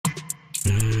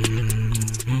You're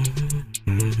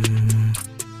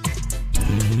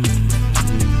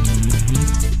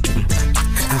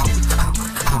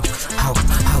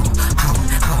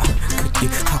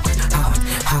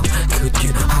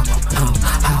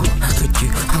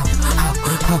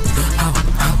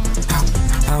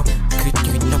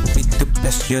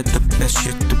the best,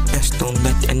 you're the best. Don't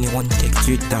let anyone take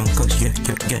you down, cause you're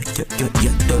the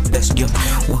best. You're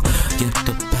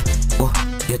the best.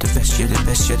 You're the best, you're the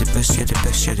best, you're the best, you're the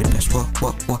best, you're the best.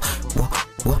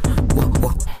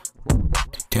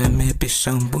 There may be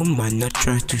some who might not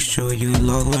try to show you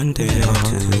love, and they are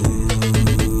too.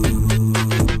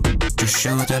 To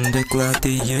show them the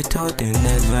gladiator, they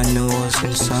never know what's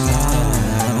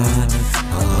inside.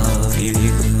 I love you.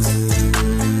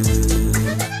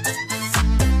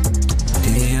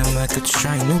 I could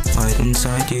shine no light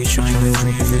inside you, trying to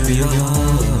reveal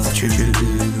your truth.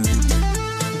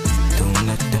 Don't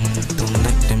let them,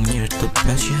 you're the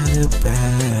best, you're the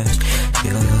best,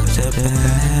 you're the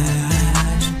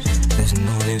best. There's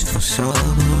no need for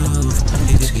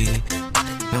self-pity,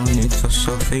 no need for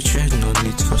self-hatred, no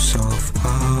need for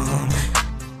self-harm.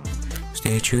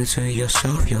 Stay true to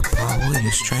yourself, your power,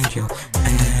 your strength, your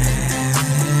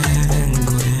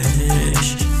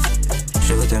anguish.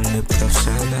 Show them the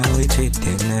personality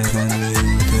they never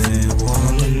knew they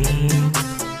wanted.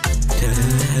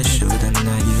 Show them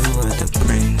that you are the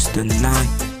brains, the night,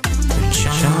 and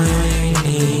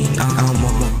shining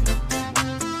armor.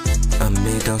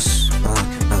 Amid us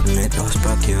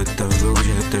back, you're the rose,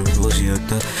 you're the rose, you're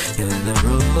the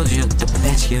rose, you're the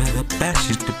best, you're the best,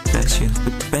 you're the best, you're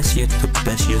the best, you're the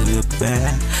best, you're the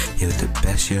best, you're the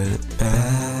best, you're the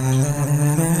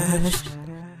best.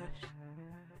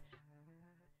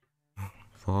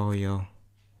 For all y'all,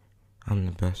 I'm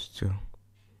the best too.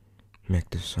 Make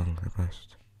this song the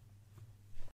best.